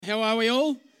How are we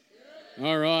all?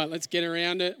 All right, let's get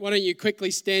around it. Why don't you quickly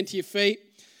stand to your feet?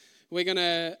 I'm going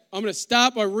to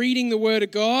start by reading the Word of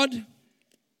God.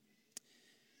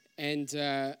 And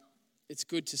it's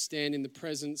good to stand in the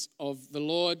presence of the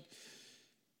Lord.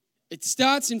 It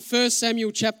starts in 1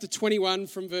 Samuel chapter 21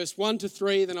 from verse 1 to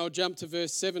 3. Then I'll jump to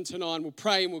verse 7 to 9. We'll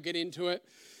pray and we'll get into it.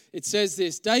 It says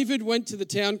this: David went to the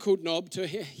town called Nob to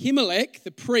Ahimelech the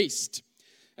priest.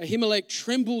 Ahimelech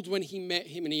trembled when he met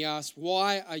him, and he asked,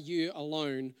 "Why are you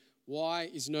alone?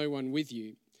 Why is no one with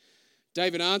you?"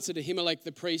 David answered Ahimelech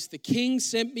the priest, "The king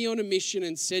sent me on a mission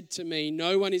and said to me,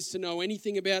 'No one is to know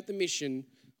anything about the mission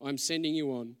I'm sending you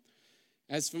on.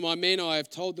 As for my men, I have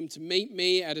told them to meet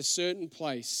me at a certain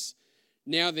place.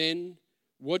 Now then,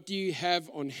 what do you have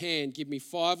on hand? Give me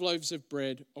 5 loaves of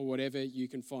bread or whatever you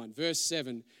can find." Verse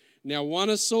 7, "Now one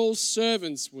of Saul's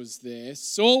servants was there,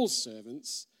 Saul's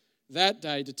servants, that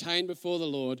day detained before the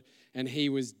Lord, and he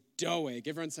was Doeg."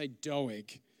 Everyone say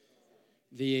Doeg.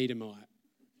 The Edomite.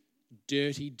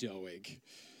 Dirty Doeg.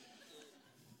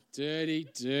 Dirty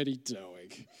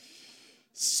Doeg.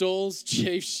 Saul's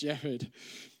chief shepherd.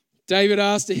 David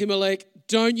asked Ahimelech,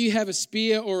 "Don't you have a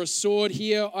spear or a sword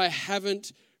here?" "I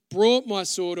haven't brought my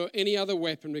sword or any other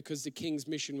weapon," because the king's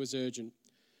mission was urgent.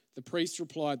 The priest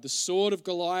replied, "The sword of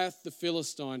Goliath the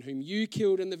Philistine, whom you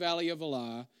killed in the valley of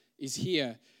Elah, is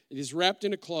here. It is wrapped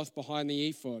in a cloth behind the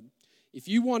ephod. If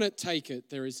you want it, take it.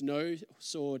 There is no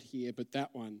sword here but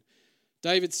that one."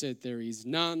 David said, "There is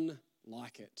none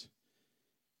like it.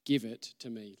 Give it to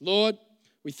me." Lord,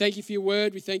 we thank you for your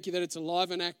word. We thank you that it's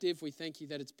alive and active. We thank you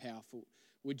that it's powerful.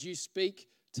 Would you speak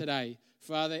today?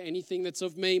 Father, anything that's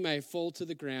of me may fall to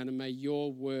the ground, and may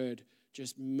your word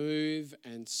just move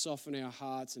and soften our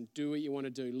hearts and do what you want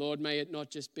to do. Lord, may it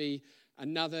not just be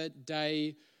another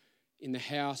day in the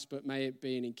house, but may it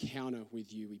be an encounter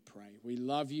with you, we pray. We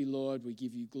love you, Lord. We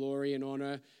give you glory and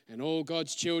honor. And all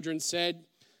God's children said,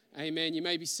 amen. You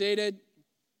may be seated.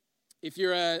 If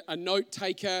you're a note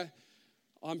taker,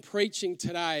 I'm preaching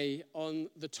today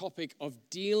on the topic of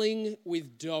dealing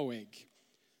with Doeg,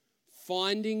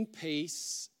 finding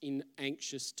peace in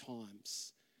anxious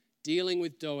times. Dealing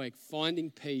with Doeg, finding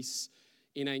peace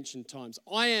in ancient times.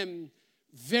 I am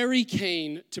very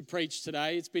keen to preach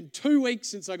today. It's been 2 weeks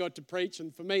since I got to preach,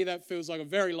 and for me that feels like a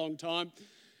very long time.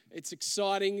 It's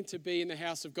exciting to be in the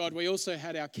house of God. We also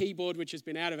had our keyboard, which has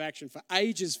been out of action for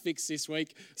ages, fixed this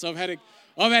week. So I've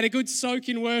had a good soak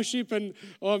in worship, and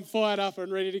I'm fired up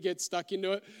and ready to get stuck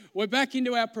into it. We're back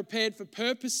into our Prepared for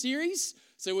Purpose series.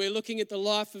 So we're looking at the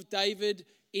life of David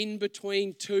in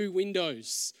between 2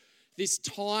 windows. This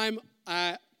time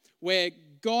where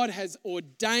God has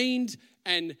ordained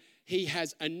and he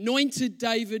has anointed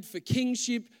David for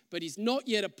kingship, but he's not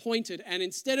yet appointed. And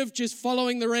instead of just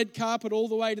following the red carpet all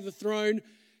the way to the throne,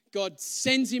 God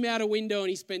sends him out a window and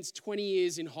he spends 20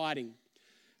 years in hiding.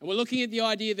 And we're looking at the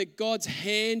idea that God's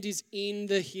hand is in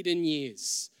the hidden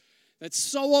years. That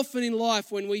so often in life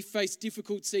when we face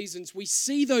difficult seasons, we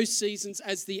see those seasons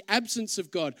as the absence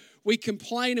of God. We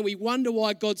complain and we wonder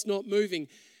why God's not moving.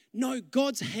 No,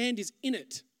 God's hand is in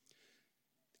it.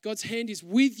 God's hand is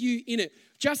with you in it.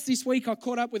 Just this week, I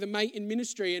caught up with a mate in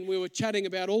ministry and we were chatting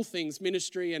about all things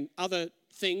ministry and other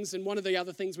things. And one of the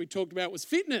other things we talked about was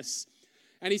fitness.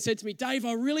 And he said to me, "Dave,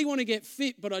 I really want to get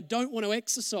fit, but I don't want to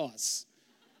exercise."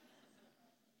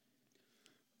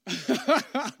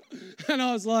 And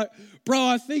I was like, "Bro,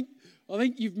 I think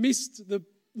you've missed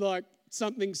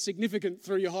something significant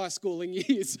through your high schooling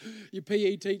years. Your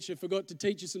PE teacher forgot to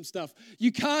teach you some stuff.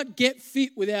 You can't get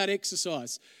fit without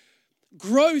exercise."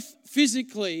 Growth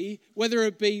physically, whether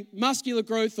it be muscular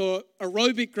growth or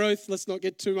aerobic growth, let's not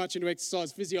get too much into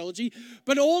exercise physiology,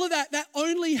 but all of that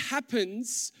only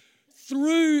happens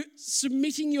through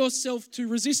submitting yourself to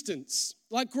resistance.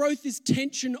 Like growth is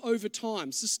tension over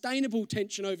time, sustainable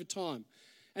tension over time.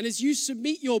 And as you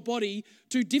submit your body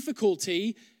to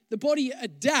difficulty, the body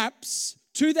adapts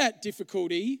to that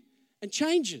difficulty and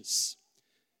changes.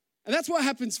 And that's what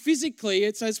happens physically.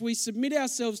 It's as we submit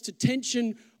ourselves to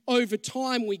tension over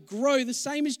time, we grow. The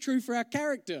same is true for our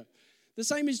character. The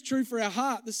same is true for our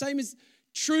heart. The same is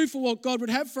true for what God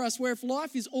would have for us, where if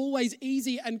life is always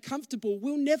easy and comfortable,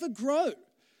 we'll never grow.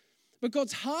 But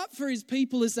God's heart for his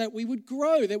people is that we would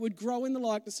grow in the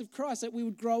likeness of Christ, that we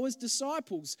would grow as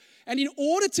disciples. And in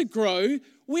order to grow,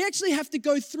 we actually have to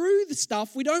go through the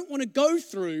stuff we don't want to go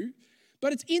through,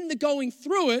 but it's in the going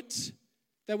through it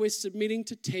that we're submitting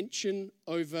to tension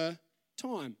over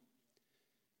time.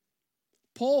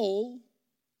 Paul,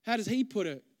 how does he put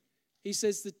it? He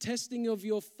says the testing of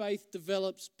your faith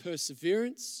develops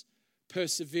perseverance,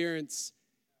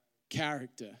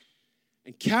 character,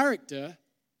 and character,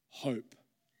 hope.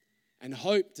 And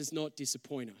hope does not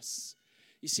disappoint us.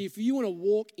 You see, if you want to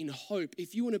walk in hope,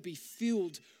 if you want to be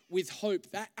filled with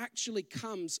hope, that actually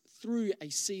comes through a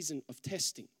season of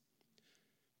testing.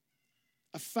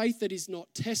 A faith that is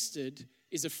not tested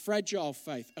is a fragile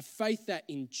faith. A faith that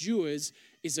endures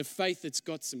is a faith that's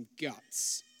got some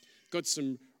guts, got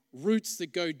some roots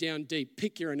that go down deep.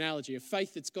 Pick your analogy. A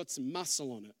faith that's got some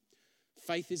muscle on it.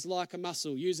 Faith is like a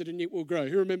muscle. Use it and it will grow.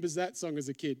 Who remembers that song as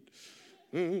a kid?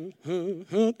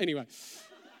 Anyway.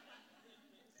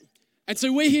 And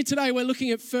so we're here today, we're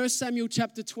looking at 1 Samuel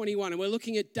chapter 21, and we're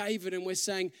looking at David, and we're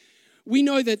saying, we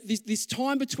know that this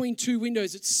time between two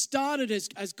windows, it started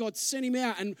as God sent him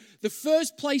out, and the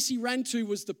first place he ran to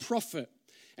was the prophet.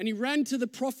 And he ran to the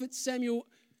prophet Samuel,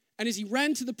 and as he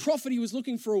ran to the prophet, he was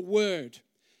looking for a word.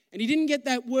 And he didn't get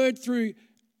that word through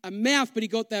a mouth, but he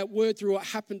got that word through what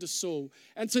happened to Saul.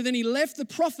 And so then he left the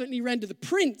prophet and he ran to the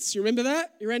prince. You remember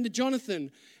that? He ran to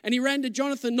Jonathan. And he ran to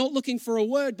Jonathan not looking for a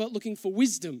word, but looking for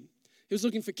wisdom. He was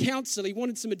looking for counsel. He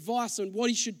wanted some advice on what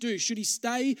he should do. Should he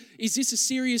stay? Is this a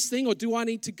serious thing, or do I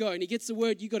need to go? And he gets the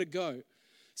word, you got to go.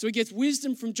 So he gets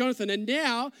wisdom from Jonathan. And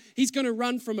now he's going to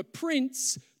run from a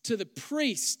prince to the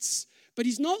priests. But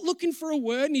he's not looking for a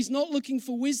word and he's not looking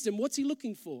for wisdom. What's he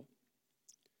looking for?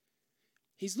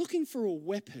 He's looking for a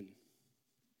weapon.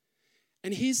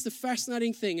 And here's the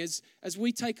fascinating thing. As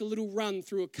we take a little run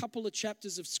through a couple of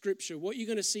chapters of Scripture, what you're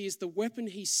going to see is the weapon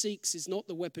he seeks is not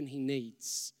the weapon he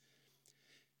needs.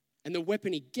 And the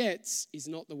weapon he gets is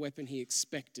not the weapon he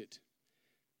expected.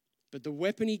 But the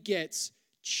weapon he gets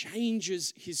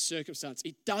changes his circumstance.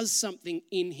 It does something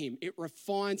in him. It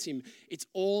refines him. It's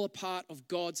all a part of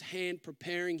God's hand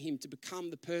preparing him to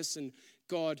become the person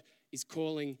God is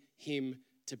calling him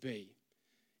to be.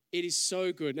 It is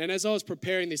so good. And as I was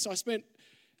preparing this, I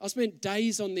spent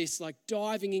days on this, like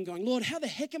diving in, going, Lord, how the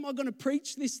heck am I going to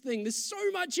preach this thing? There's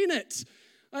so much in it.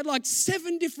 I had like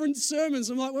 7 different sermons.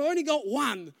 I'm like, we've only got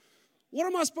one. What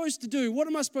am I supposed to do? What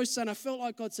am I supposed to say? And I felt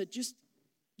like God said, just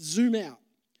zoom out.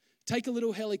 Take a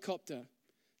little helicopter.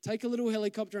 Take a little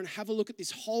helicopter and have a look at this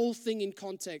whole thing in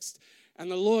context. And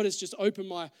the Lord has just opened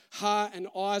my heart and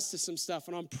eyes to some stuff.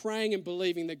 And I'm praying and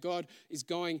believing that God is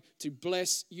going to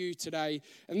bless you today.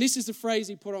 And this is the phrase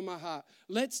he put on my heart.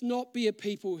 Let's not be a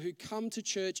people who come to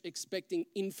church expecting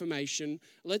information.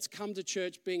 Let's come to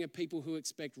church being a people who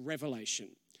expect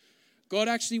revelation. God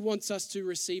actually wants us to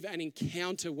receive an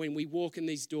encounter when we walk in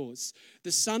these doors.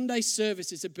 The Sunday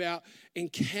service is about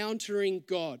encountering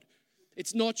God.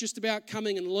 It's not just about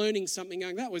coming and learning something,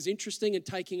 going, that was interesting, and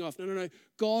taking off. No.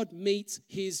 God meets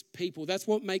his people. That's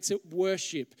what makes it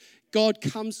worship. God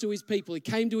comes to his people. He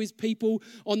came to his people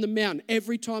on the mountain.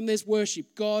 Every time there's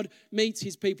worship, God meets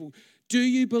his people. Do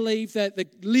you believe that the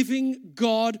living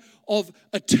God of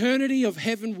eternity of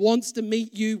heaven wants to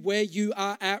meet you where you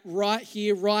are at right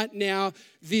here, right now,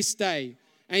 this day?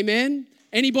 Amen?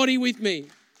 Anybody with me?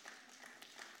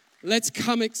 Let's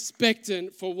come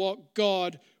expectant for what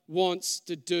God wants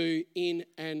to do in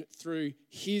and through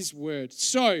his word.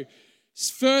 So,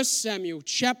 1 Samuel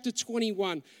chapter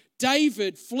 21,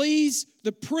 David flees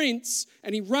the prince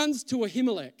and he runs to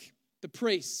Ahimelech, the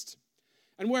priest.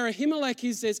 And where Ahimelech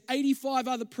is, there's 85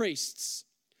 other priests.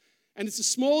 And it's a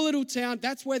small little town.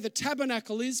 That's where the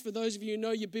tabernacle is. For those of you who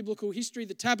know your biblical history,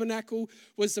 the tabernacle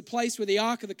was the place where the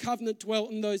Ark of the Covenant dwelt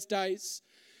in those days.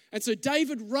 And so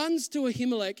David runs to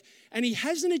Ahimelech and he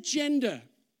has an agenda.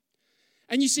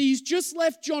 And you see, he's just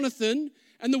left Jonathan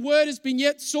and the word has been,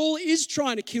 yet Saul is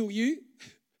trying to kill you.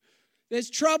 There's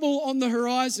trouble on the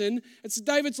horizon. And so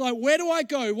David's like, where do I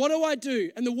go? What do I do?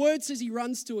 And the word says he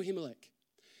runs to Ahimelech.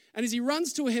 And as he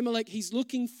runs to Ahimelech, he's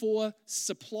looking for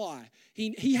supply.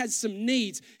 He has some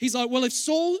needs. He's like, well, if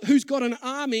Saul, who's got an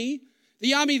army,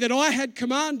 the army that I had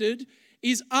commanded,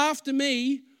 is after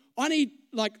me, I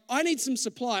need some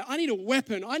supply. I need a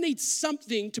weapon. I need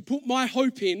something to put my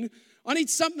hope in. I need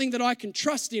something that I can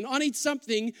trust in. I need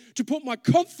something to put my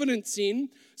confidence in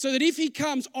so that if he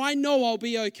comes, I know I'll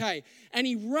be okay. And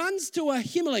he runs to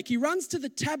Ahimelech. He runs to the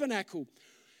tabernacle.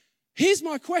 Here's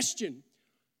my question.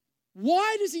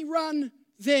 Why does he run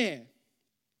there?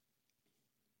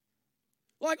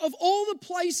 Like, of all the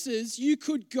places you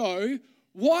could go,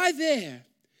 why there?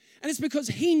 And it's because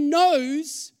he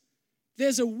knows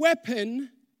there's a weapon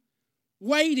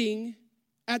waiting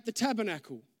at the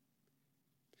tabernacle.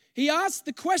 He asked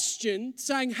the question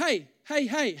saying, hey,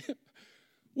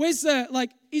 where's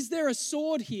is there a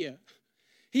sword here?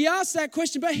 He asked that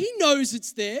question, but he knows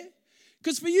it's there.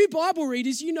 Because for you Bible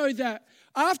readers, you know that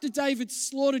after David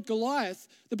slaughtered Goliath,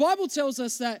 the Bible tells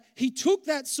us that he took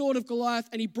that sword of Goliath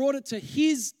and he brought it to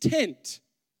his tent,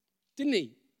 didn't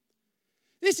he?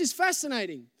 This is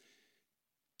fascinating.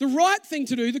 The right thing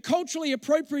to do, the culturally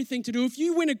appropriate thing to do, if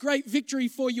you win a great victory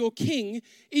for your king,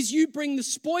 is you bring the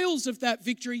spoils of that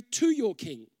victory to your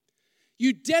king.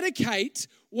 You dedicate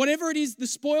whatever it is, the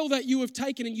spoil that you have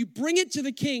taken, and you bring it to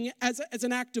the king as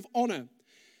an act of honor.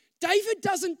 David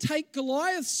doesn't take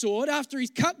Goliath's sword after he's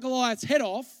cut Goliath's head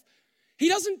off. He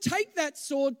doesn't take that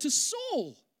sword to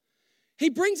Saul.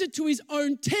 He brings it to his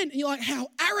own tent. And you're like, how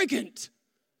arrogant.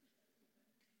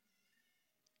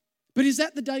 But is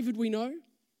that the David we know?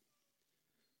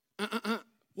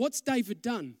 What's David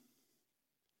done?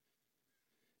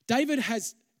 David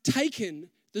has taken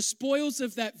the spoils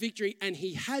of that victory and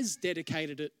he has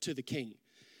dedicated it to the king.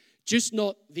 Just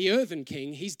not the earthen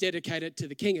king, he's dedicated it to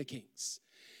the King of Kings.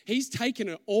 He's taken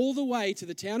it all the way to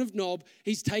the town of Nob.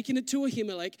 He's taken it to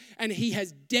Ahimelech and he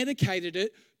has dedicated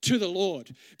it to the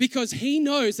Lord because he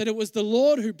knows that it was the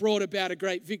Lord who brought about a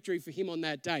great victory for him on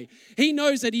that day. He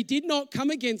knows that he did not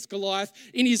come against Goliath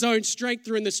in his own strength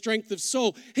or in the strength of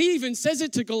Saul. He even says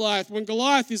it to Goliath when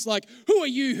Goliath is like, who are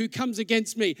you who comes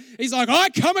against me? He's like, I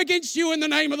come against you in the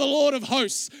name of the Lord of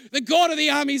hosts, the God of the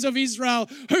armies of Israel,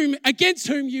 against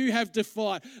whom you have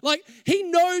defied. Like, he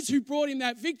knows who brought him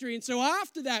that victory. And so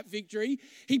after that victory,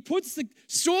 he puts the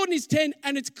sword in his tent,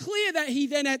 and it's clear that he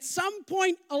then at some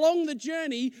point along the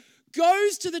journey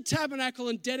goes to the tabernacle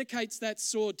and dedicates that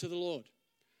sword to the Lord.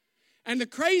 And the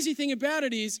crazy thing about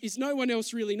it is no one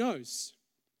else really knows.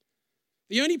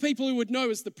 The only people who would know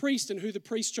is the priest and who the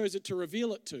priest chose it to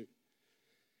reveal it to.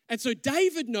 And so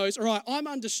David knows, all right, I'm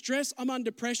under stress, I'm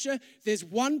under pressure. There's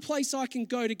one place I can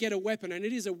go to get a weapon, and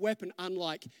it is a weapon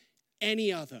unlike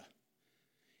any other.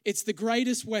 It's the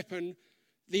greatest weapon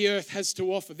the earth has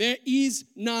to offer. There is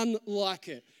none like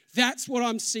it. That's what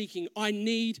I'm seeking. I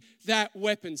need that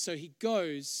weapon. So he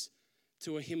goes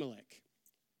to Ahimelech,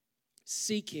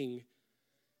 seeking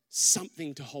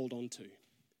something to hold on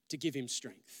to give him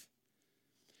strength.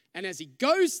 And as he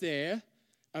goes there,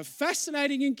 a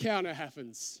fascinating encounter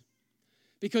happens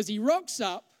because he rocks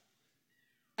up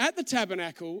at the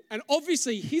tabernacle, and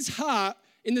obviously his heart,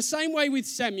 in the same way with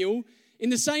Samuel, in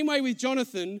the same way with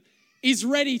Jonathan, is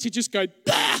ready to just go,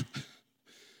 bah!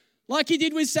 Like he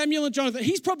did with Samuel and Jonathan.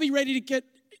 He's probably ready to get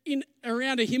in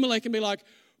around Ahimelech and be like,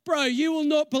 bro, you will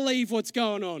not believe what's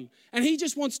going on. And he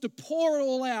just wants to pour it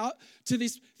all out to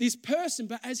this person.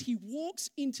 But as he walks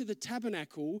into the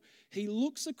tabernacle, he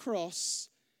looks across,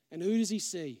 and who does he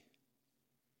see?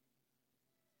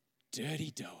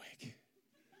 Dirty Doeg.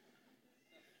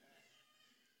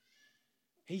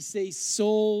 He sees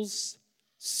Saul's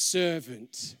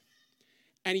servant.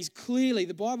 And he's clearly,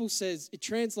 the Bible says, it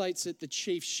translates it the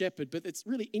chief shepherd, but it's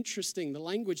really interesting. The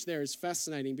language there is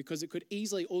fascinating because it could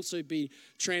easily also be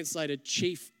translated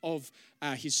chief of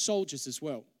his soldiers as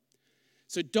well.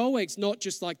 So Doeg's not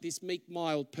just like this meek,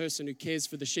 mild person who cares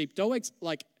for the sheep. Doeg's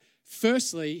like,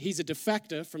 firstly, he's a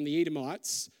defector from the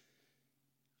Edomites.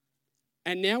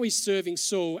 And now he's serving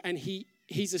Saul, and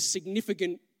he's a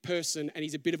significant person, and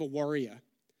he's a bit of a warrior.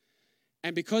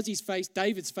 And because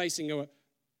David's facing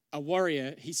a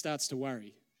warrior, he starts to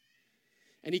worry.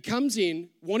 And he comes in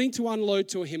wanting to unload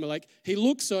to Ahimelech. He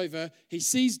looks over, he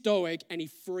sees Doeg, and he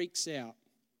freaks out.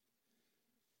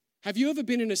 Have you ever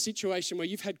been in a situation where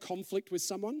you've had conflict with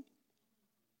someone?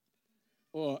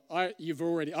 Or I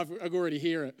already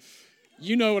hear it.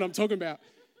 You know what I'm talking about.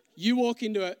 You walk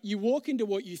into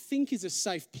what you think is a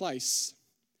safe place,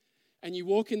 and you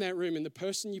walk in that room, and the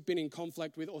person you've been in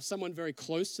conflict with, or someone very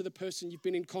close to the person you've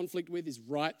been in conflict with, is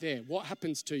right there. What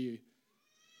happens to you?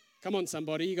 Come on,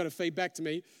 somebody, you got to feed back to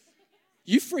me.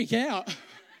 You freak out.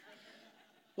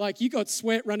 Like you got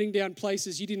sweat running down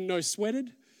places you didn't know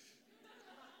sweated.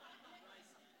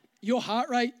 Your heart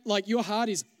rate, like your heart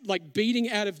is like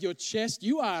beating out of your chest.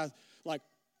 You are like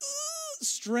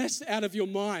stressed out of your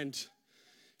mind.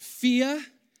 Fear,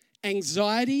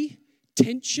 anxiety,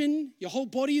 tension, your whole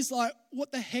body is like,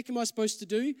 what the heck am I supposed to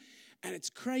do? And it's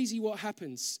crazy what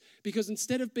happens, because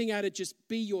instead of being able to just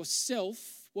be yourself,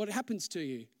 what happens to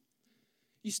you?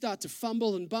 You start to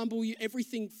fumble and bumble.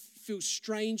 Everything feels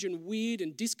strange and weird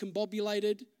and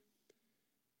discombobulated.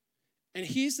 And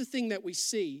here's the thing that we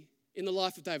see in the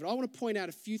life of David. I want to point out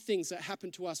a few things that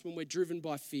happen to us when we're driven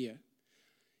by fear.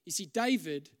 You see,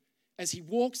 David, as he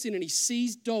walks in and he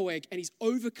sees Doeg, and he's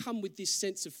overcome with this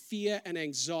sense of fear and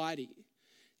anxiety,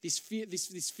 this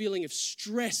feeling of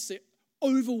stress that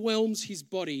overwhelms his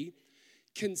body,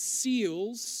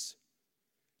 conceals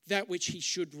that which he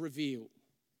should reveal.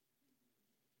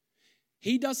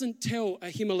 He doesn't tell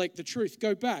Ahimelech the truth.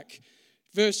 Go back.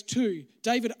 Verse 2,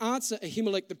 David answered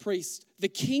Ahimelech the priest, "The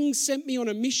king sent me on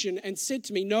a mission and said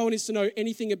to me, no one is to know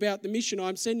anything about the mission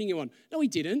I'm sending you on." No, he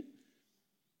didn't.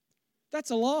 That's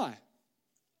a lie.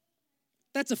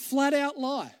 That's a flat out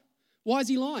lie. Why is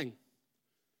he lying?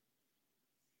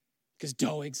 Because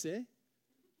Doeg's there.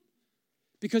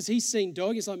 Because he's seen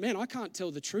Doeg. He's like, man, I can't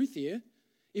tell the truth here.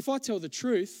 If I tell the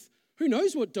truth, who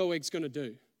knows what Doeg's going to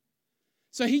do?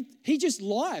 So he just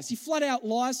lies. He flat out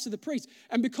lies to the priest.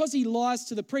 And because he lies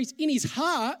to the priest, in his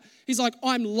heart, he's like,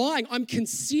 I'm lying. I'm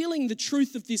concealing the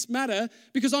truth of this matter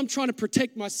because I'm trying to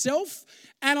protect myself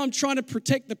and I'm trying to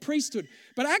protect the priesthood.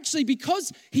 But actually,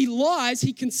 because he lies,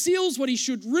 he conceals what he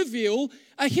should reveal.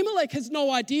 Ahimelech has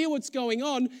no idea what's going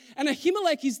on. And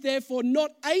Ahimelech is therefore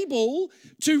not able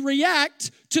to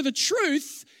react to the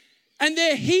truth. And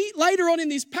there later on in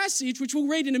this passage, which we'll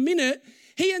read in a minute,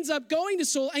 he ends up going to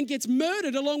Saul and gets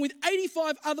murdered along with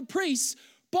 85 other priests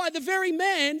by the very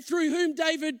man through whom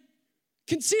David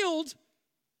concealed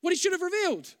what he should have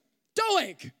revealed.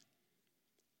 Doeg.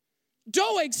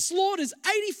 Doeg slaughters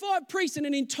 85 priests in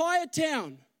an entire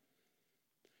town.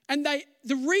 And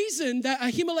the reason that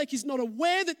Ahimelech is not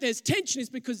aware that there's tension is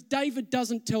because David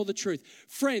doesn't tell the truth.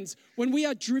 Friends, when we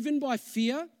are driven by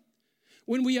fear,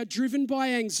 when we are driven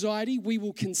by anxiety, we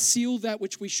will conceal that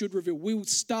which we should reveal. We will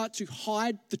start to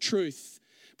hide the truth.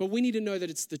 But we need to know that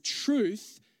it's the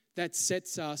truth that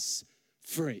sets us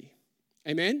free.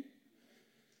 Amen?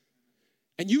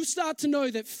 And you start to know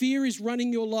that fear is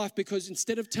running your life because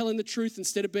instead of telling the truth,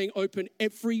 instead of being open,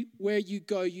 everywhere you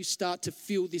go, you start to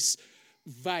feel this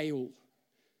veil.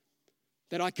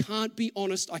 That I can't be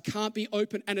honest, I can't be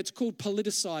open, and it's called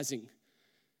politicizing.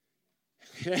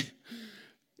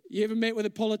 You ever met with a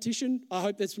politician? I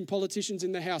hope there's some politicians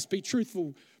in the house. Be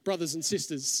truthful, brothers and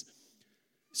sisters.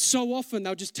 So often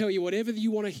they'll just tell you whatever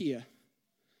you want to hear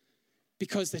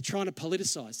because they're trying to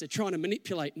politicize. They're trying to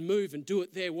manipulate and move and do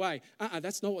it their way.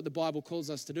 That's not what the Bible calls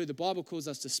us to do. The Bible calls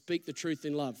us to speak the truth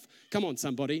in love. Come on,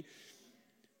 somebody.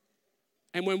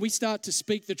 And when we start to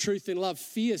speak the truth in love,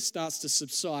 fear starts to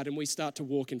subside and we start to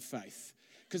walk in faith.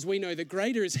 Because we know that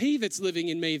greater is he that's living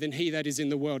in me than he that is in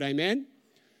the world. Amen?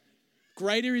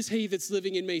 Greater is he that's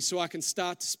living in me, so I can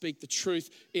start to speak the truth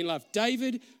in love.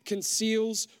 David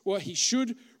conceals what he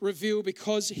should reveal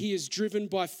because he is driven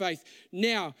by faith.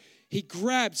 Now, he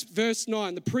grabs, verse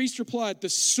 9, the priest replied, the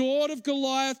sword of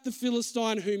Goliath the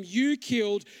Philistine whom you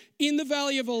killed in the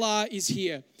valley of Elah is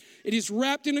here. It is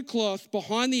wrapped in a cloth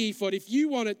behind the ephod. If you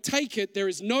want it, take it. There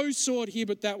is no sword here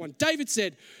but that one. David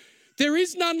said, there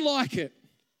is none like it.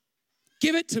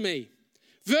 Give it to me.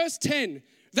 Verse 10,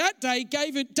 that day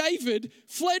David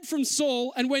fled from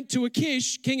Saul and went to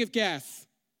Achish, king of Gath.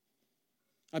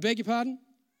 I beg your pardon?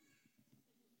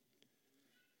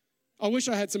 I wish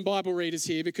I had some Bible readers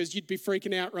here because you'd be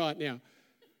freaking out right now.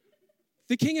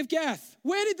 The king of Gath.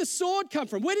 Where did the sword come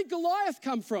from? Where did Goliath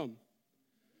come from?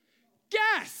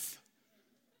 Gath.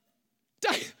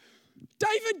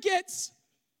 David gets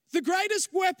the greatest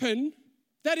weapon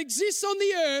that exists on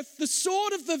the earth, the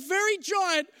sword of the very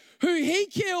giant who he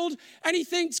killed, and he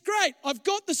thinks, great, I've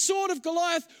got the sword of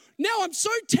Goliath. Now I'm so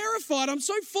terrified, I'm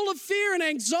so full of fear and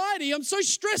anxiety, I'm so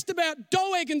stressed about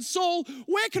Doeg and Saul.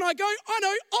 Where can I go? I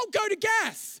know, I'll go to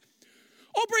Gath.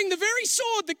 I'll bring the very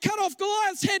sword that cut off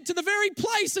Goliath's head to the very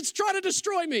place that's trying to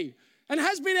destroy me and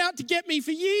has been out to get me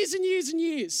for years and years and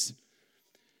years.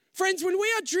 Friends, when we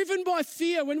are driven by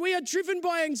fear, when we are driven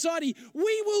by anxiety,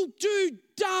 we will do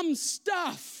dumb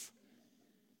stuff.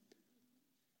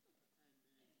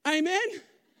 Amen?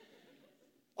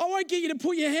 I won't get you to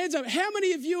put your hands up. How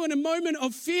many of you in a moment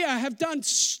of fear have done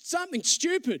something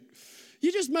stupid?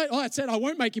 You just made, I said I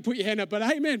won't make you put your hand up, but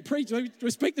amen, preach,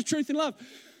 we speak the truth in love.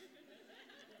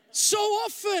 So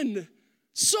often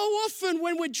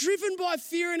when we're driven by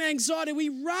fear and anxiety, we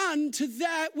run to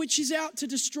that which is out to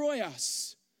destroy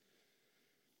us.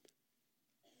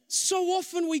 So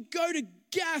often we go to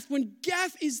Gath when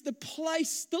Gath is the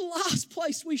last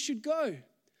place we should go.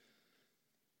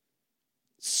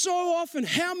 So often,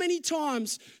 how many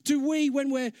times do we, when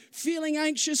we're feeling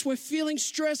anxious, we're feeling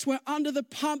stressed, we're under the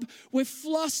pump, we're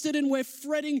flustered and we're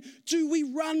fretting, do we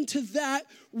run to that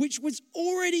which was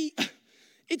already,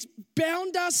 it's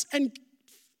bound us, and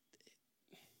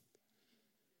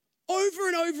over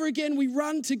and over again we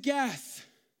run to Gath.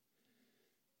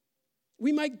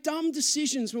 We make dumb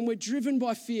decisions when we're driven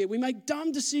by fear. We make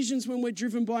dumb decisions when we're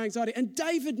driven by anxiety. And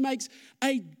David makes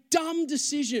a dumb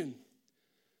decision.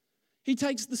 He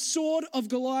takes the sword of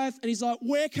Goliath and he's like,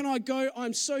 where can I go?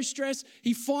 I'm so stressed.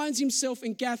 He finds himself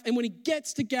in Gath. And when he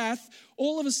gets to Gath,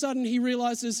 all of a sudden he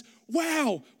realizes,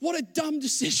 wow, what a dumb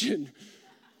decision.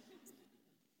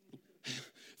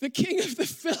 The king of the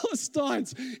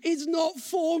Philistines is not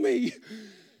for me.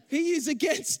 He is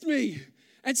against me.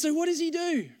 And so what does he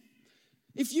do?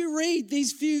 If you read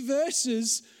these few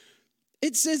verses,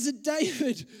 it says that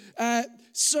David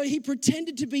so he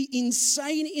pretended to be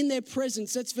insane in their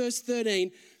presence. That's verse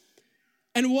 13.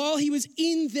 And while he was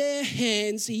in their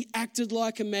hands, he acted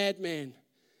like a madman,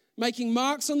 making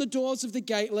marks on the doors of the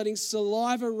gate, letting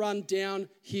saliva run down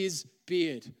his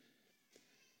beard.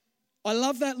 I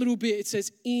love that little bit. It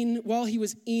says, while he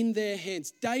was in their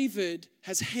hands. David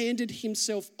has handed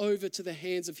himself over to the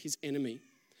hands of his enemy.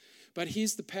 But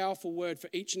here's the powerful word for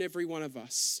each and every one of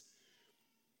us.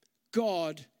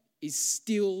 God is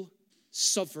still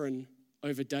sovereign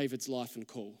over David's life and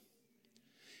call.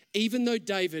 Even though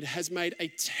David has made a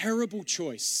terrible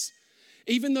choice,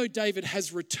 even though David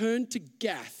has returned to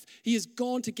Gath, he has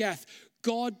gone to Gath,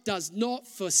 God does not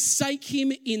forsake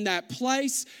him in that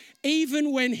place,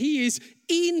 even when he is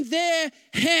in their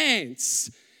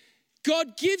hands.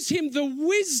 God gives him the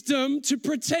wisdom to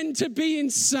pretend to be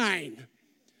insane.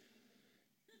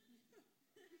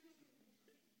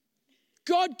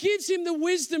 God gives him the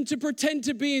wisdom to pretend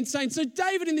to be insane. So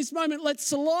David in this moment lets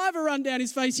saliva run down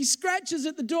his face. He scratches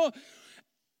at the door.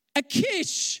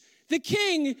 Achish, the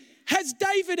king, has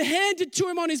David handed to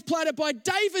him on his platter by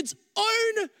David's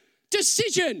own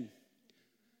decision.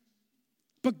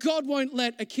 But God won't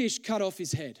let Achish cut off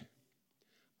his head.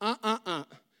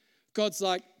 God's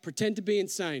like, pretend to be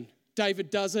insane.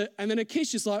 David does it. And then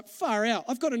Achish is like, far out.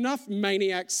 I've got enough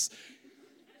maniacs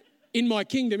in my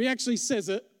kingdom. He actually says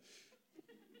it.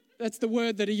 That's the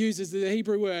word that he uses, the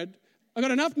Hebrew word. I've got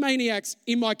enough maniacs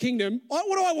in my kingdom. What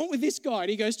do I want with this guy?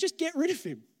 And he goes, just get rid of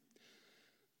him.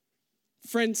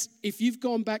 Friends, if you've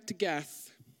gone back to Gath,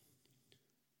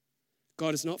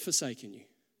 God has not forsaken you.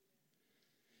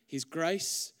 His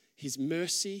grace, his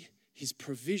mercy, his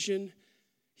provision,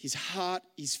 his heart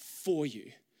is for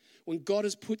you. When God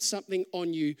has put something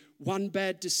on you, one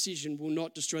bad decision will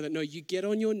not destroy that. No, you get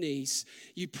on your knees,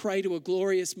 you pray to a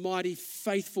glorious, mighty,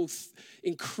 faithful,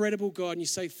 incredible God, and you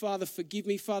say, Father, forgive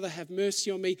me, Father, have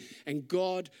mercy on me, and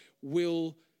God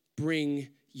will bring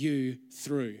you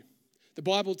through. The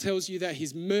Bible tells you that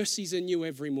his mercies are new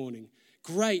every morning.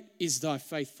 Great is thy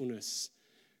faithfulness.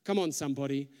 Come on,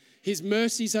 somebody. His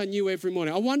mercies are new every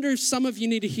morning. I wonder if some of you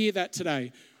need to hear that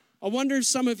today. I wonder if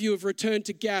some of you have returned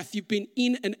to Gath. You've been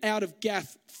in and out of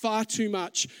Gath far too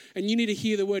much, and you need to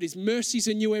hear the word. His mercies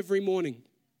are new every morning.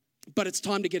 But it's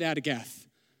time to get out of Gath.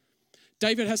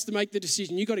 David has to make the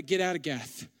decision. You've got to get out of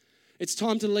Gath. It's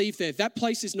time to leave there. That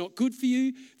place is not good for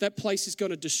you. That place is going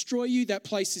to destroy you. That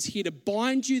place is here to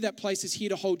bind you. That place is here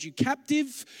to hold you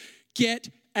captive. Get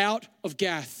out of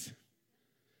Gath.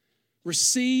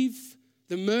 Receive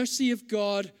the mercy of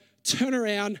God. Turn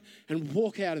around and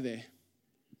walk out of there.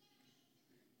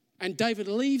 And David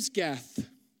leaves Gath.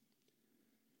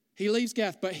 He leaves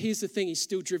Gath, but here's the thing, he's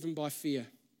still driven by fear.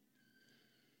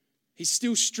 He's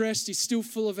still stressed, he's still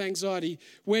full of anxiety.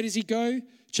 Where does he go?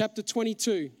 Chapter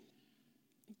 22.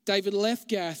 David left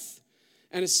Gath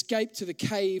and escaped to the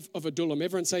cave of Adullam.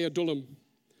 Everyone say Adullam.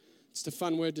 It's a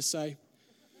fun word to say.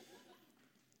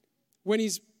 When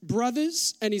his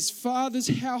brothers and his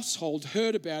father's household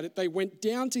heard about it, they went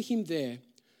down to him there.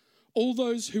 All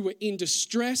those who were in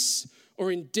distress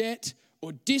or in debt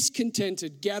or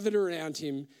discontented gathered around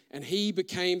him, and he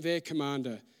became their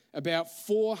commander. About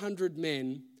 400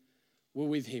 men were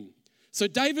with him. So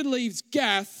David leaves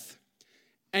Gath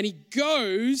and he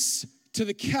goes to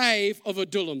the cave of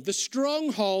Adullam, the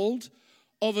stronghold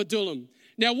of Adullam.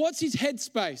 Now, what's his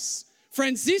headspace?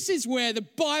 Friends, this is where the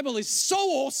Bible is so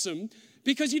awesome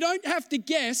because you don't have to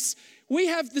guess. We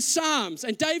have the Psalms,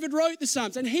 and David wrote the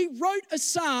Psalms, and he wrote a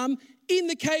psalm in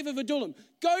the cave of Adullam.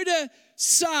 Go to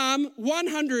Psalm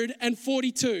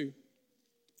 142.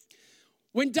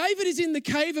 When David is in the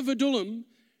cave of Adullam,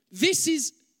 this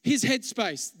is his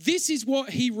headspace. This is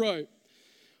what he wrote.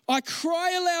 I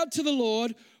cry aloud to the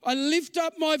Lord. I lift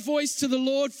up my voice to the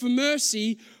Lord for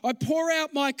mercy. I pour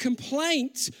out my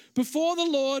complaint before the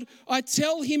Lord. I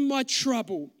tell him my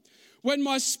trouble. When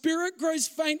my spirit grows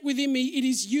faint within me, it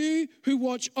is you who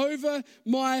watch over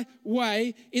my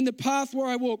way in the path where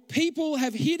I walk. People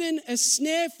have hidden a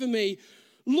snare for me.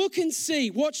 Look and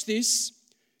see. Watch this.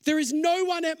 There is no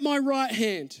one at my right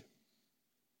hand.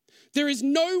 There is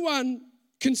no one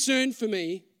concerned for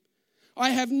me.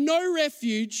 I have no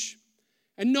refuge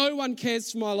and no one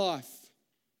cares for my life.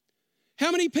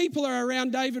 How many people are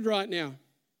around David right now?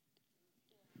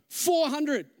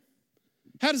 400.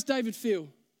 How does David feel?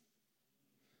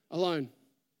 Alone.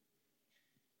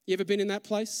 You ever been in that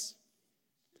place?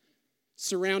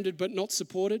 Surrounded but not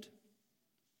supported?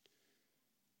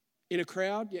 In a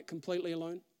crowd yet completely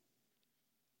alone?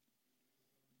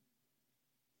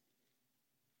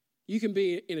 You can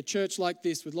be in a church like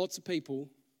this with lots of people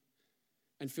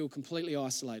and feel completely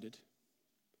isolated.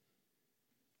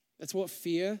 That's what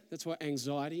fear, that's what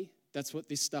anxiety, that's what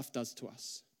this stuff does to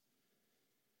us.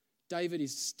 David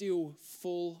is still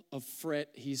full of fret.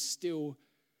 He's still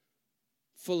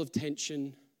full of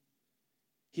tension.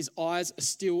 His eyes are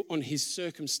still on his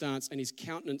circumstance and his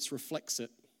countenance reflects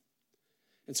it.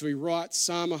 And so he writes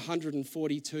Psalm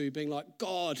 142, being like,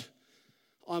 God,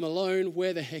 I'm alone.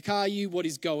 Where the heck are you? What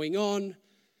is going on?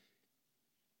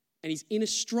 And he's in a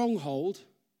stronghold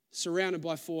surrounded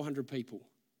by 400 people.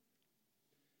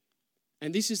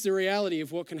 And this is the reality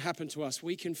of what can happen to us.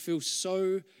 We can feel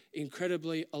so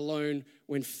incredibly alone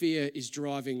when fear is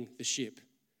driving the ship.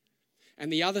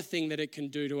 And the other thing that it can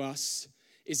do to us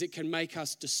is it can make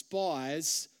us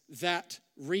despise that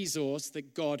resource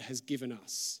that God has given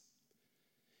us.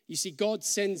 You see, God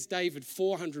sends David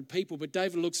 400 people, but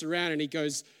David looks around and he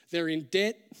goes, they're in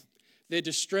debt, they're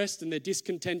distressed, and they're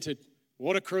discontented.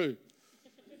 What a crew.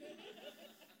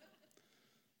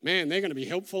 Man, they're going to be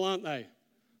helpful, aren't they?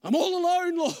 I'm all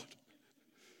alone, Lord.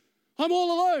 I'm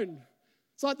all alone.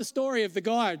 It's like the story of the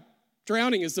guy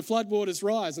drowning as the floodwaters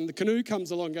rise and the canoe comes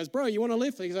along and goes, bro, you want to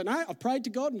lift? He said, no, I've prayed to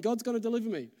God and God's going to deliver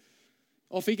me.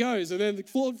 Off he goes. And then the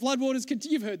floodwaters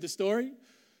continue. You've heard the story.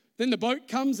 Then the boat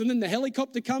comes and then the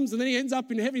helicopter comes and then he ends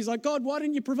up in heaven. He's like, God, why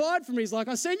didn't you provide for me? He's like,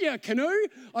 I sent you a canoe,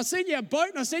 I sent you a boat,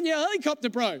 and I sent you a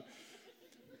helicopter, bro.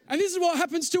 And this is what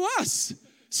happens to us.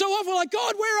 So often we're like,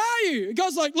 God, where are you? And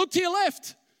God's like, look to your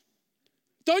left.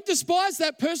 Don't despise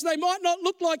that person. They might not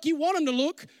look like you want them to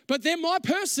look, but they're my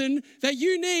person that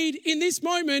you need in this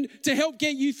moment to help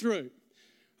get you through.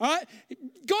 All right?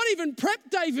 God even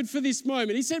prepped David for this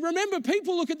moment. He said, remember,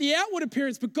 people look at the outward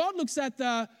appearance, but God looks at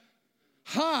the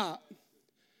heart.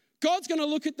 God's going to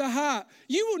look at the heart.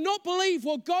 You will not believe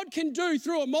what God can do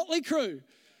through a motley crew.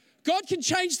 God can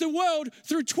change the world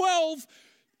through 12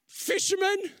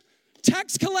 fishermen,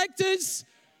 tax collectors,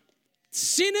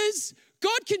 sinners.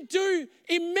 God can do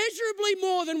immeasurably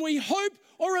more than we hope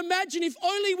or imagine if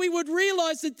only we would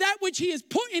realize that that which he has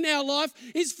put in our life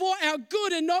is for our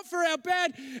good and not for our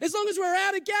bad, as long as we're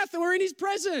out of Gath and we're in his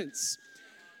presence.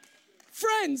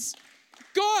 Friends,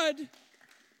 God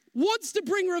wants to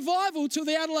bring revival to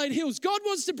the Adelaide Hills. God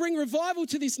wants to bring revival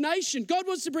to this nation. God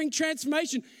wants to bring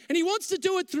transformation, and he wants to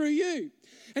do it through you.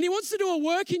 And he wants to do a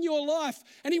work in your life.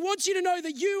 And he wants you to know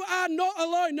that you are not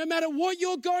alone, no matter what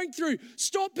you're going through.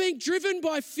 Stop being driven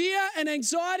by fear and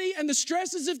anxiety and the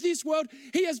stresses of this world.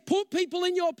 He has put people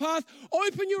in your path.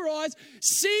 Open your eyes.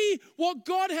 See what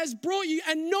God has brought you.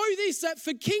 And know this, that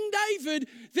for King David,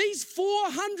 these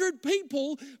 400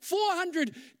 people,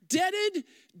 400 debted,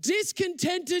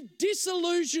 discontented,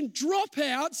 disillusioned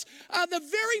dropouts are the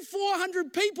very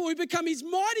 400 people who become his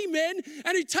mighty men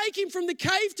and who take him from the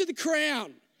cave to the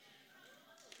crown.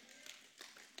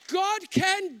 God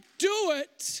can do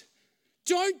it.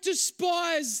 Don't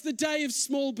despise the day of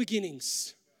small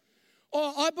beginnings.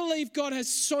 Oh, I believe God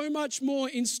has so much more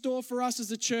in store for us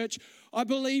as a church. I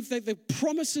believe that the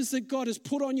promises that God has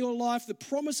put on your life, the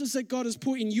promises that God has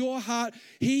put in your heart,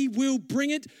 he will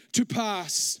bring it to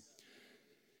pass.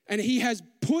 And he has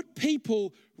put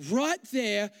people right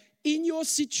there in your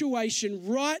situation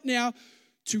right now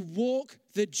to walk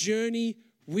the journey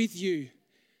with you.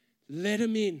 Let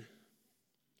them in.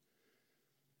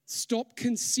 Stop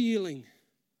concealing.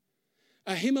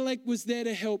 Ahimelech was there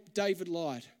to help. David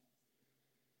lied.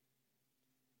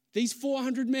 These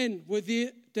 400 men were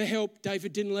there to help.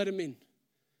 David didn't let them in.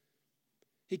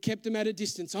 He kept them at a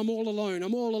distance. I'm all alone.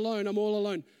 I'm all alone. I'm all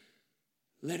alone.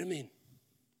 Let them in.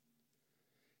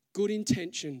 Good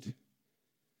intentioned,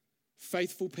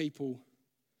 faithful people.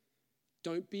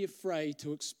 Don't be afraid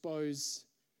to expose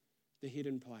the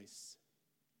hidden place.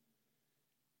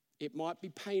 It might be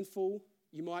painful.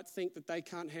 You might think that they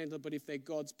can't handle it, but if they're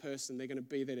God's person, they're going to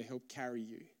be there to help carry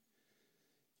you.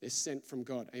 They're sent from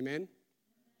God. Amen?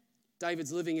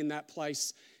 David's living in that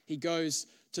place. He goes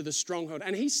to the stronghold,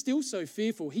 and he's still so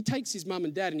fearful. He takes his mum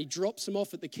and dad and he drops them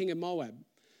off at the king of Moab.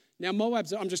 Now,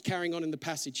 Moab's, I'm just carrying on in the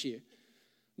passage here.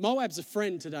 Moab's a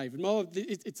friend to David. Moab,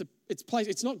 it's place.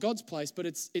 It's not God's place, but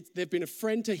they've been a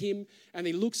friend to him, and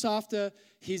he looks after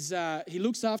his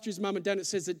mum and dad. It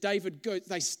says that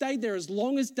they stayed there as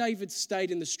long as David stayed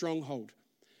in the stronghold.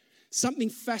 Something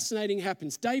fascinating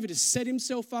happens. David has set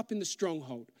himself up in the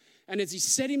stronghold, and as he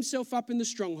set himself up in the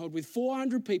stronghold with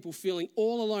 400 people feeling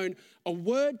all alone, a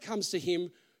word comes to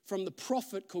him from the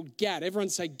prophet called Gad. Everyone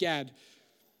say Gad.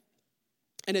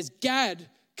 And as Gad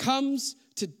comes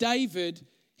to David,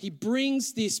 he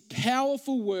brings this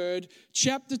powerful word.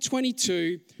 Chapter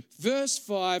 22, verse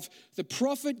 5, the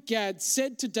prophet Gad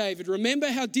said to David, remember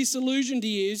how disillusioned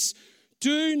he is.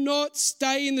 Do not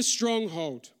stay in the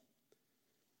stronghold.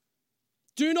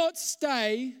 Do not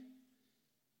stay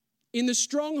in the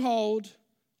stronghold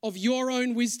of your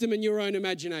own wisdom and your own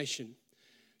imagination.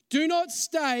 Do not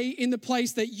stay in the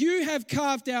place that you have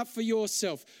carved out for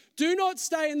yourself. Do not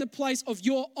stay in the place of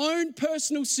your own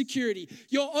personal security,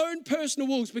 your own personal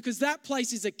walls, because that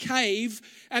place is a cave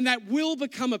and that will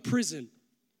become a prison.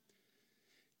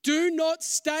 Do not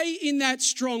stay in that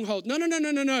stronghold.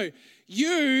 No.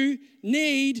 You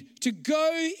need to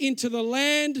go into the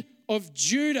land of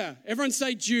Judah. Everyone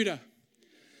say Judah.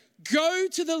 Go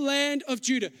to the land of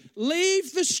Judah.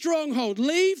 Leave the stronghold.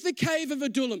 Leave the cave of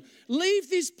Adullam. Leave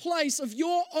this place of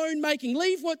your own making.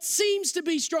 Leave what seems to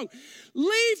be strong.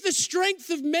 Leave the strength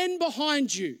of men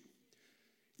behind you.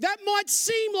 That might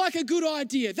seem like a good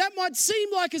idea. That might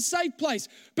seem like a safe place.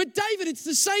 But David, it's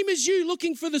the same as you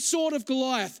looking for the sword of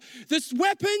Goliath. The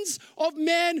weapons of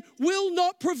man will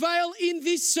not prevail in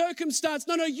this circumstance.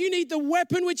 No, you need the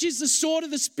weapon, which is the sword of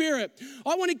the Spirit.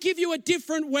 I want to give you a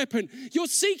different weapon. You're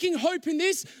seeking hope in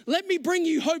this. Let me bring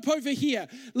you hope over here.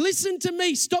 Listen to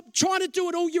me. Stop trying to do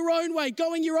it all your own way,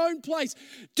 going your own place,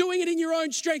 doing it in your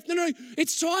own strength. No,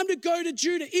 it's time to go to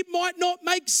Judah. It might not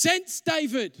make sense,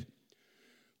 David.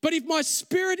 But if my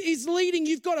Spirit is leading,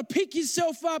 you've got to pick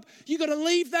yourself up. You've got to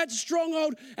leave that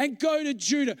stronghold and go to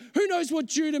Judah. Who knows what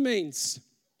Judah means?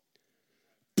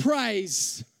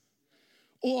 Praise.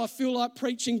 Oh, I feel like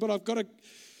preaching, but I've got to...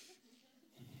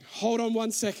 Hold on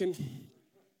one second.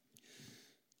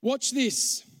 Watch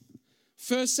this.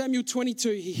 1 Samuel 22,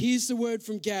 he hears the word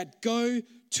from Gad. Go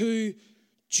to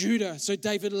Judah. So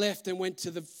David left and went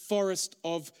to the forest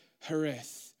of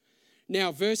Hereth.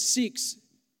 Now, verse 6...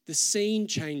 the scene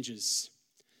changes,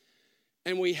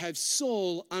 and we have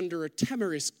Saul under a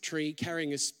tamarisk tree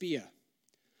carrying a spear.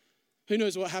 Who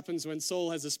knows what happens when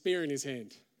Saul has a spear in his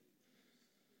hand?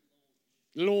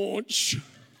 Launch.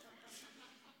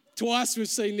 Twice we've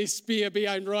seen this spear be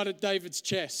aimed right at David's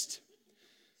chest.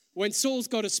 When Saul's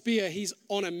got a spear, he's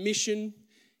on a mission,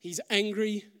 he's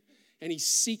angry, and he's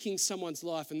seeking someone's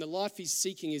life, and the life he's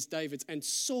seeking is David's. And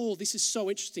Saul, this is so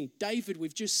interesting, David,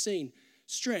 we've just seen,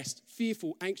 stressed,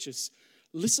 fearful, anxious.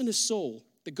 Listen to Saul,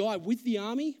 the guy with the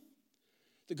army,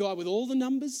 the guy with all the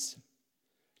numbers.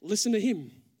 Listen to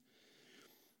him.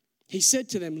 He said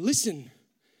to them, listen,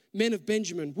 men of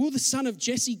Benjamin, will the son of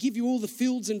Jesse give you all the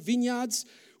fields and vineyards?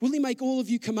 Will he make all of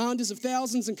you commanders of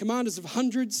thousands and commanders of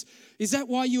hundreds? Is that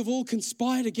why you have all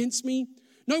conspired against me?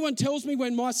 No one tells me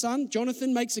when my son,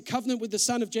 Jonathan, makes a covenant with the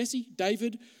son of Jesse,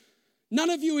 David. None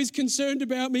of you is concerned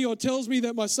about me or tells me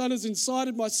that my son has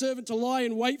incited my servant to lie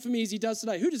in wait for me as he does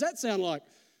today. Who does that sound like?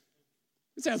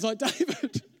 It sounds like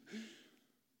David.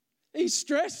 He's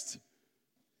stressed.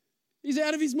 He's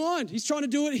out of his mind. He's trying to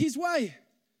do it his way.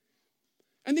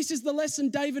 And this is the lesson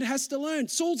David has to learn.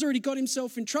 Saul's already got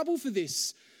himself in trouble for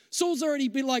this. Saul's already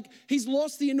been like, he's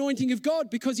lost the anointing of God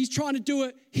because he's trying to do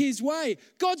it his way.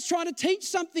 God's trying to teach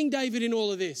something, David, in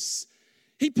all of this.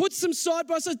 He puts them side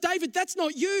by side. David, that's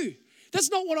not you. That's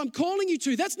not what I'm calling you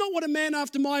to. That's not what a man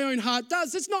after my own heart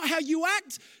does. That's not how you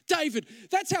act, David.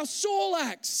 That's how Saul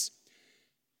acts.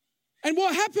 And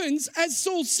what happens as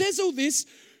Saul says all this,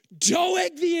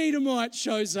 Doeg the Edomite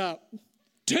shows up.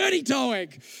 Dirty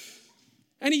Doeg.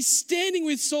 And he's standing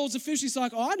with Saul's officials. He's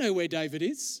like, I know where David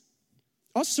is.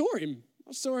 I saw him.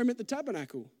 I saw him at the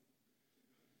tabernacle.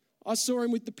 I saw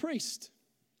him with the priest.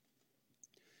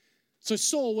 So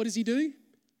Saul, what does he do?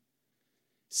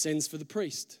 Sends for the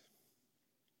priest.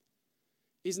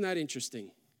 Isn't that interesting?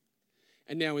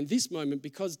 And now in this moment,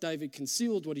 because David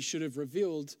concealed what he should have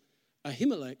revealed,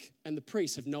 Ahimelech and the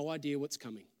priests have no idea what's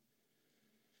coming.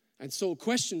 And Saul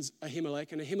questions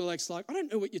Ahimelech, and Ahimelech's like, I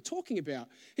don't know what you're talking about.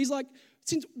 He's like,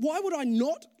 why would I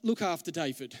not look after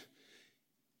David?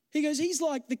 He goes, he's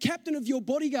like the captain of your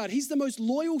bodyguard. He's the most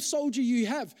loyal soldier you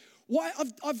have. Why?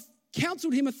 I've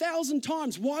counseled him 1,000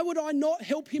 times. Why would I not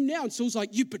help him now? And Saul's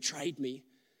like, you betrayed me.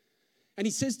 And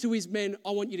he says to his men,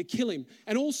 I want you to kill him.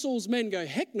 And all Saul's men go,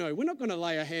 heck no, we're not going to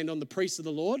lay a hand on the priest of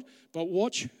the Lord. But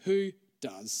watch who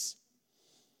does.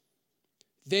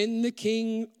 Then the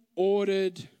king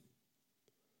ordered...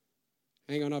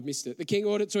 Hang on, I've missed it. The king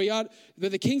ordered,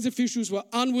 but the king's officials were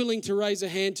unwilling to raise a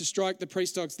hand to strike the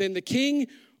priest dogs. Then the king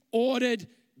ordered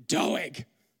Doeg.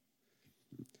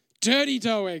 Dirty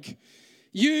Doeg.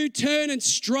 You turn and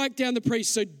strike down the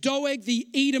priests. So Doeg the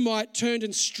Edomite turned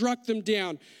and struck them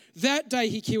down. That day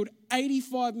he killed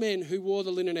 85 men who wore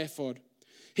the linen ephod.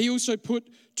 He also put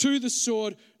to the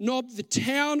sword Nob, the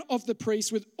town of the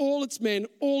priests, with all its men,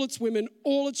 all its women,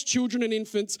 all its children and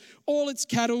infants, all its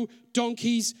cattle,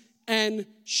 donkeys, and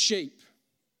sheep.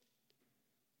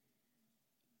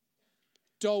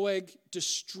 Doeg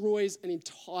destroys an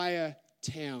entire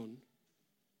town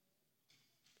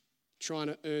trying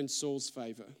to earn Saul's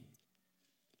favor.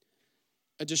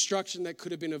 A destruction that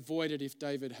could have been avoided if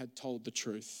David had told the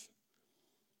truth.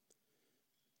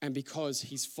 And because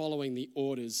he's following the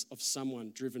orders of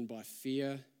someone driven by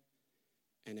fear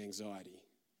and anxiety.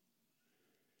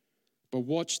 But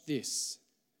watch this.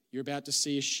 You're about to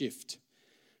see a shift.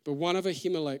 But one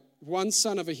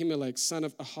son of Ahimelech, son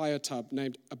of Ahitub,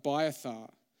 named Abiathar,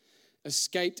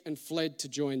 escaped and fled to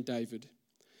join David.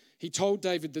 He told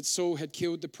David that Saul had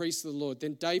killed the priest of the Lord.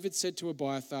 Then David said to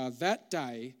Abiathar, that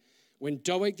day when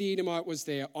Doeg the Edomite was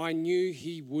there, I knew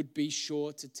he would be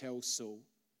sure to tell Saul.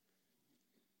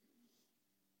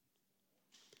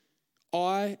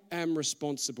 I am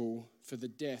responsible for the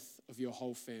death of your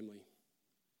whole family.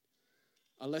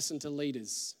 A lesson to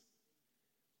leaders.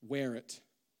 Wear it.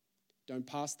 Don't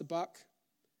pass the buck.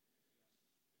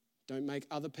 Don't make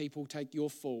other people take your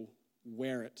fall.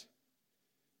 Wear it.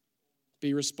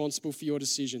 Be responsible for your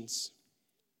decisions.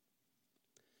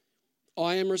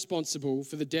 I am responsible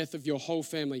for the death of your whole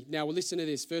family. Now, listen to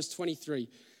this. Verse 23.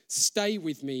 Stay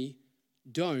with me.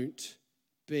 Don't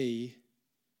be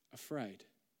afraid.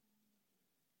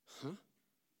 Huh?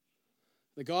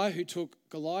 The guy who took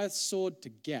Goliath's sword to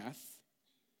Gath,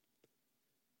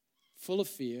 full of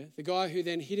fear. The guy who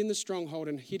then hid in the stronghold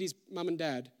and hid his mum and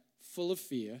dad, full of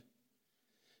fear.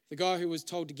 The guy who was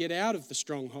told to get out of the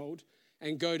stronghold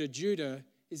and go to Judah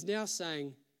is now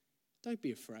saying, don't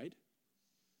be afraid.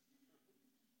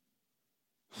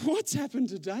 What's happened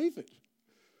to David?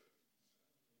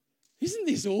 Isn't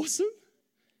this awesome?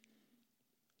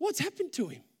 What's happened to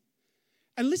him?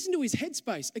 And listen to his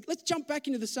headspace. Let's jump back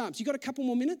into the Psalms. You got a couple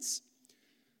more minutes?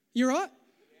 You all right?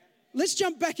 Let's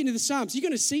jump back into the Psalms. You're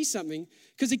going to see something.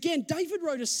 Because again, David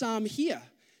wrote a psalm here.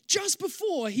 Just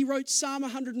before he wrote Psalm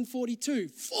 142.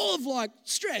 Full of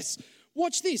stress.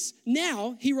 Watch this.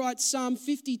 Now he writes Psalm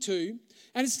 52.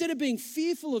 And instead of being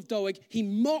fearful of Doeg, he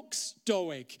mocks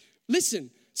Doeg. Listen,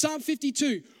 Psalm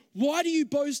 52. Why do you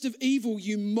boast of evil,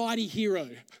 you mighty hero?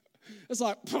 It's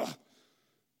like,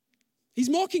 he's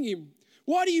mocking him.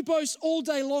 Why do you boast all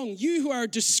day long? You who are a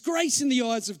disgrace in the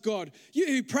eyes of God. You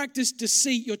who practice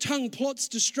deceit. Your tongue plots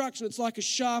destruction. It's like a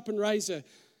sharpened razor.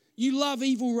 You love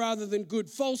evil rather than good.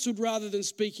 Falsehood rather than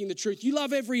speaking the truth. You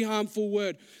love every harmful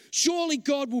word. Surely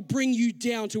God will bring you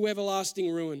down to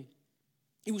everlasting ruin.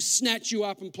 He will snatch you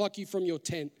up and pluck you from your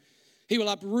tent. He will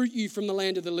uproot you from the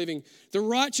land of the living. The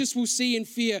righteous will see and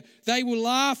fear. They will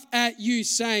laugh at you,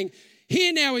 saying,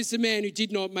 here now is the man who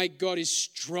did not make God his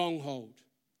stronghold.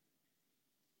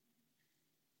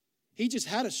 He just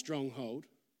had a stronghold.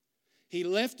 He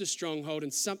left a stronghold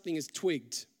and something has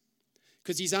twigged.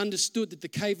 Because he's understood that the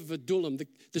cave of Adullam,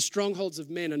 the strongholds of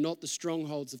men are not the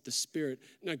strongholds of the Spirit.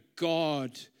 No,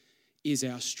 God is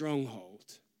our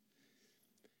stronghold.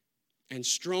 And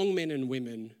strong men and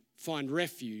women find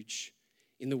refuge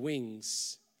in the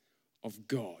wings of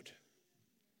God.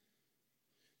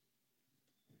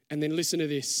 And then listen to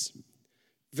this.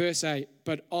 Verse 8,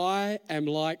 but I am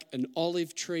like an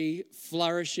olive tree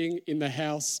flourishing in the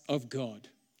house of God.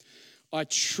 I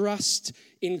trust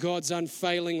in God's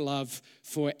unfailing love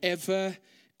forever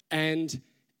and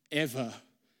ever.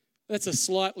 That's a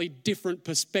slightly different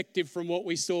perspective from what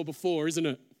we saw before, isn't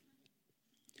it?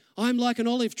 I'm like an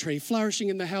olive tree flourishing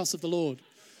in the house of the Lord.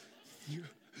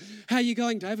 How are you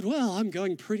going, David? Well, I'm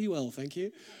going pretty well, thank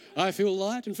you. I feel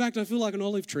light. In fact, I feel like an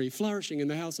olive tree flourishing in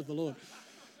the house of the Lord.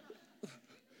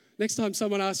 Next time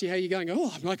someone asks you how you're going, go,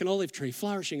 oh, I'm like an olive tree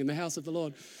flourishing in the house of the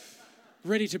Lord,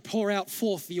 ready to pour out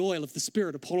forth the oil of the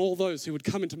Spirit upon all those who would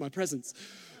come into my presence.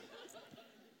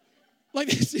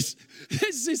 There's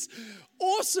this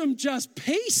awesome just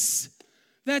peace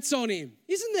that's on him,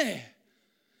 isn't there?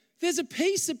 There's a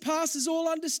peace that passes all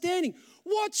understanding.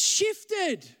 What's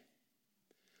shifted?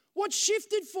 What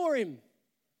shifted for him?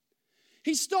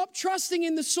 He stopped trusting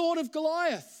in the sword of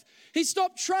Goliath. He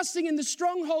stopped trusting in the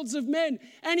strongholds of men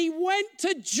and he went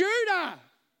to Judah.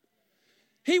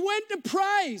 He went to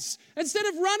praise. Instead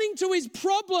of running to his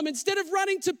problem, instead of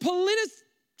running to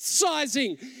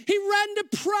politicizing, he ran to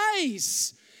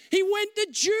praise. He went to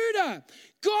Judah.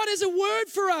 God has a word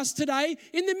for us today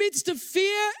in the midst of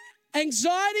fear,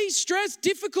 anxiety, stress,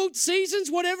 difficult seasons,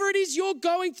 whatever it is you're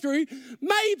going through.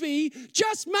 Maybe,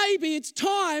 just maybe, it's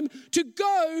time to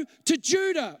go to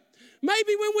Judah.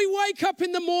 Maybe when we wake up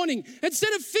in the morning,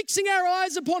 instead of fixing our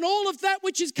eyes upon all of that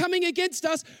which is coming against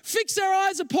us, fix our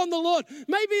eyes upon the Lord.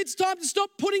 Maybe it's time to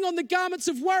stop putting on the garments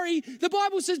of worry. The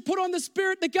Bible says put on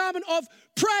the garment of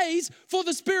praise for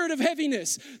the spirit of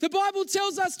heaviness. The Bible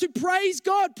tells us to praise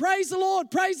God, praise the Lord,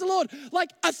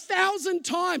 like 1,000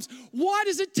 times. Why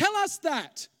does it tell us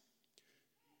that?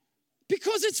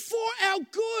 Because it's for our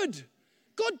good.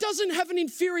 God doesn't have an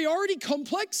inferiority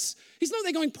complex. He's not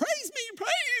there going, praise me,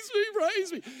 praise me,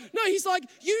 praise me. No, he's like,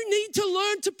 you need to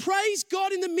learn to praise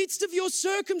God in the midst of your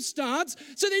circumstance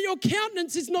so that your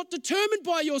countenance is not determined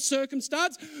by your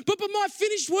circumstance, but by my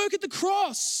finished work at the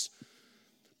cross.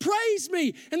 Praise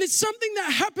me. And there's something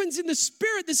that happens in the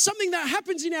spirit. There's something that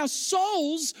happens in our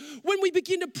souls when we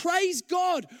begin to praise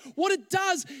God. What it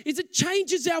does is it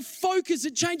changes our focus.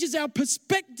 It changes our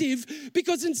perspective,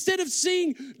 because instead of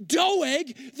seeing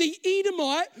Doeg, the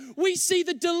Edomite, we see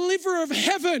the deliverer of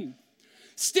heaven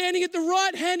standing at the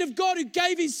right hand of God, who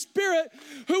gave his spirit,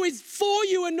 who is for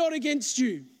you and not against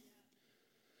you.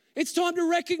 It's time to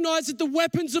recognize that the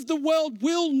weapons of the world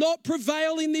will not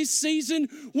prevail in this season.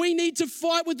 We need to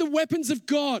fight with the weapons of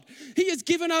God. He has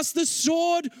given us the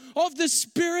sword of the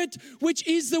Spirit, which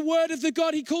is the word of the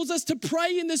God. He calls us to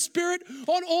pray in the Spirit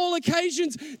on all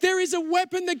occasions. There is a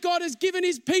weapon that God has given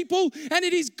his people, and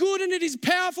it is good and it is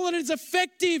powerful and it is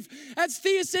effective. As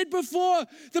Thea said before,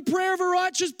 the prayer of a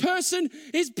righteous person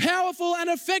is powerful and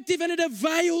effective, and it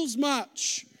avails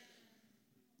much.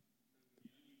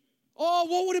 Oh,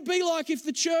 what would it be like if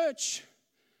the church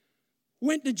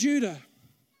went to Judah?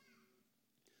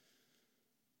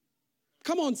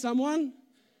 Come on, someone.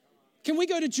 Can we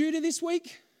go to Judah this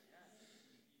week?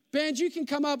 Band, you can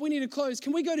come up. We need to close.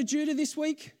 Can we go to Judah this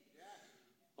week?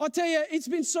 I tell you, it's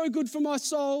been so good for my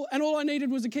soul, and all I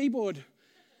needed was a keyboard.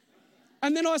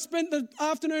 And then I spent the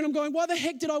afternoon, I'm going, why the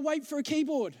heck did I wait for a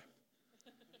keyboard?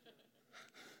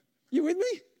 You with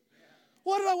me?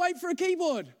 Why did I wait for a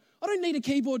keyboard? I don't need a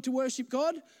keyboard to worship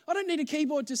God. I don't need a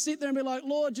keyboard to sit there and be like,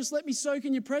 Lord, just let me soak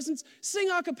in your presence.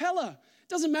 Sing a cappella.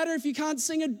 Doesn't matter if you can't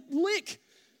sing a lick.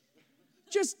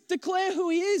 Just declare who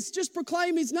he is. Just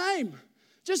proclaim his name.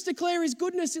 Just declare his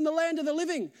goodness in the land of the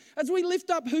living. As we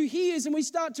lift up who he is and we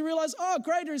start to realize, oh,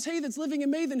 greater is he that's living in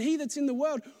me than he that's in the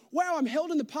world. Wow, I'm held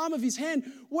in the palm of his hand.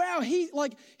 Wow, he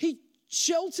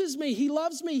shelters me. He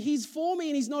loves me. He's for me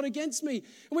and he's not against me.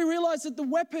 And we realize that the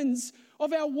weapons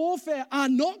of our warfare are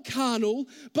not carnal,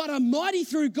 but are mighty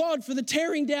through God for the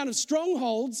tearing down of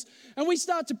strongholds. And we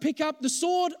start to pick up the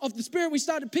sword of the Spirit. We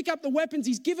start to pick up the weapons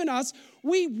he's given us.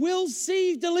 We will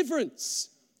see deliverance.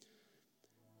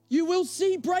 You will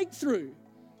see breakthrough.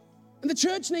 And the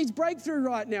church needs breakthrough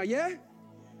right now, yeah?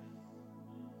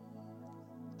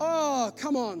 Oh,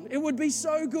 come on. It would be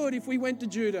so good if we went to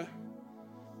Judah.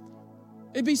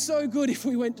 It'd be so good if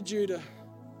we went to Judah.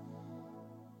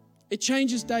 It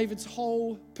changes David's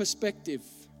whole perspective.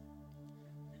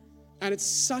 And it's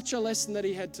such a lesson that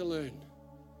he had to learn.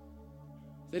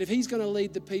 That if he's going to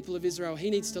lead the people of Israel, he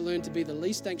needs to learn to be the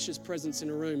least anxious presence in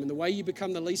a room. And the way you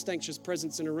become the least anxious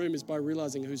presence in a room is by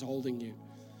realizing who's holding you.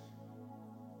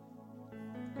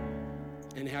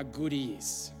 And how good he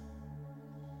is.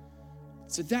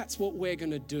 So that's what we're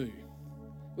going to do.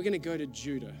 We're going to go to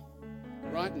Judah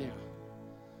right now.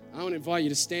 I want to invite you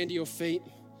to stand to your feet.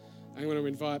 I'm going to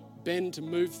invite Ben to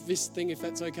move this thing, if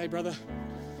that's okay, brother.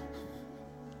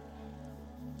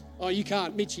 Oh, you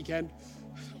can't. Mitchie can.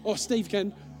 Or Steve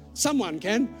can. Someone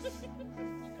can.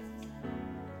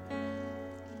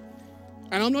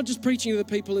 And I'm not just preaching to the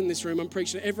people in this room. I'm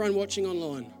preaching to everyone watching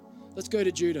online. Let's go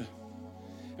to Judah.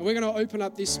 And we're going to open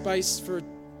up this space for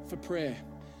prayer.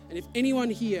 And if anyone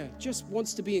here just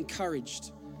wants to be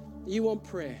encouraged, you want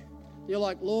prayer, you're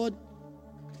like, Lord,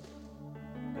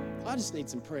 I just need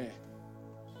some prayer.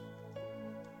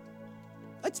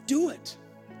 Let's do it.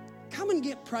 Come and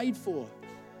get prayed for.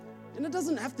 And it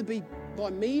doesn't have to be by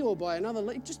me or by another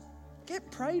leader. Just get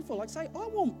prayed for. Like say, I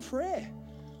want prayer.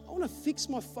 I want to fix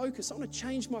my focus. I want to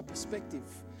change my perspective.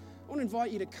 I want to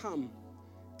invite you to come.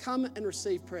 Come and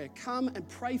receive prayer. Come and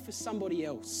pray for somebody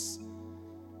else.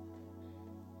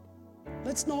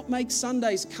 Let's not make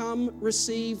Sundays come,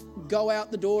 receive, go out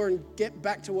the door and get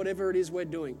back to whatever it is we're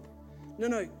doing.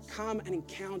 No, come and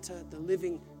encounter the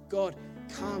living God.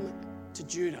 Come to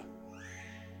Judah,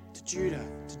 to Judah,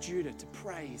 to Judah, to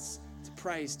praise, to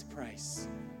praise, to praise.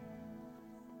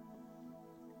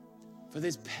 For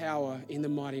there's power in the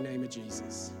mighty name of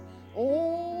Jesus.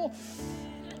 Oh,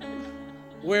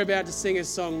 we're about to sing a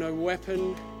song, no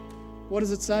weapon. What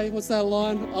does it say? What's that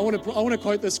line? I want to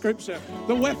quote the scripture.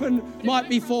 The weapon might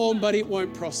be formed, but it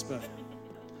won't prosper.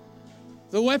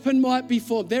 The weapon might be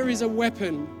formed. There is a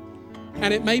weapon,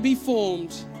 and it may be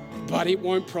formed, but it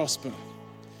won't prosper.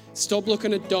 Stop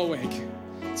looking at Doeg.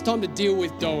 It's time to deal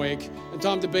with Doeg. And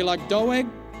time to be like, Doeg,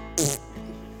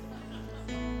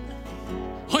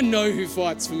 I know who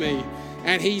fights for me,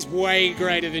 and he's way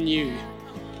greater than you.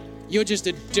 You're just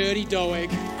a dirty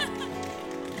Doeg.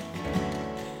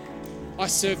 I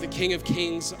serve the King of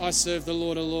Kings. I serve the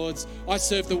Lord of Lords. I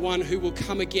serve the one who will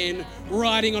come again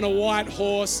riding on a white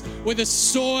horse with a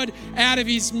sword out of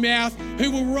his mouth,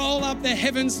 who will roll up the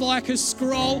heavens like a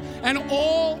scroll, and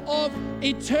all of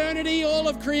eternity, all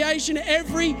of creation,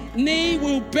 every knee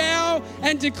will bow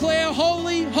and declare,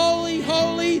 holy, holy,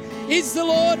 holy is the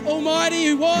Lord Almighty,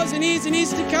 who was and is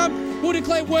to come. We'll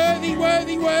declare, worthy,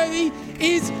 worthy, worthy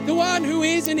is the one who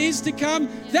is and is to come.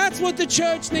 That's what the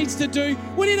church needs to do.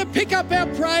 We need to pick up our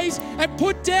praise and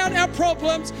put down our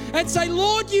problems and say,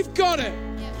 Lord, you've got it.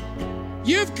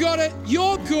 You've got it.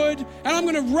 You're good. And I'm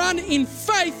going to run in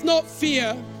faith, not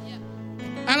fear.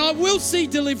 And I will see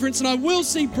deliverance and I will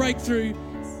see breakthrough.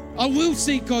 I will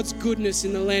see God's goodness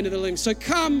in the land of the living. So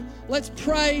come, let's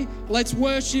pray, let's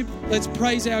worship, let's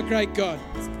praise our great God.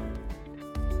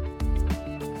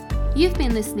 You've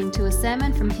been listening to a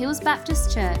sermon from Hills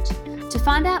Baptist Church. To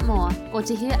find out more or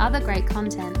to hear other great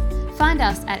content, find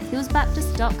us at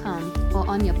hillsbaptist.com or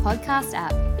on your podcast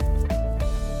app.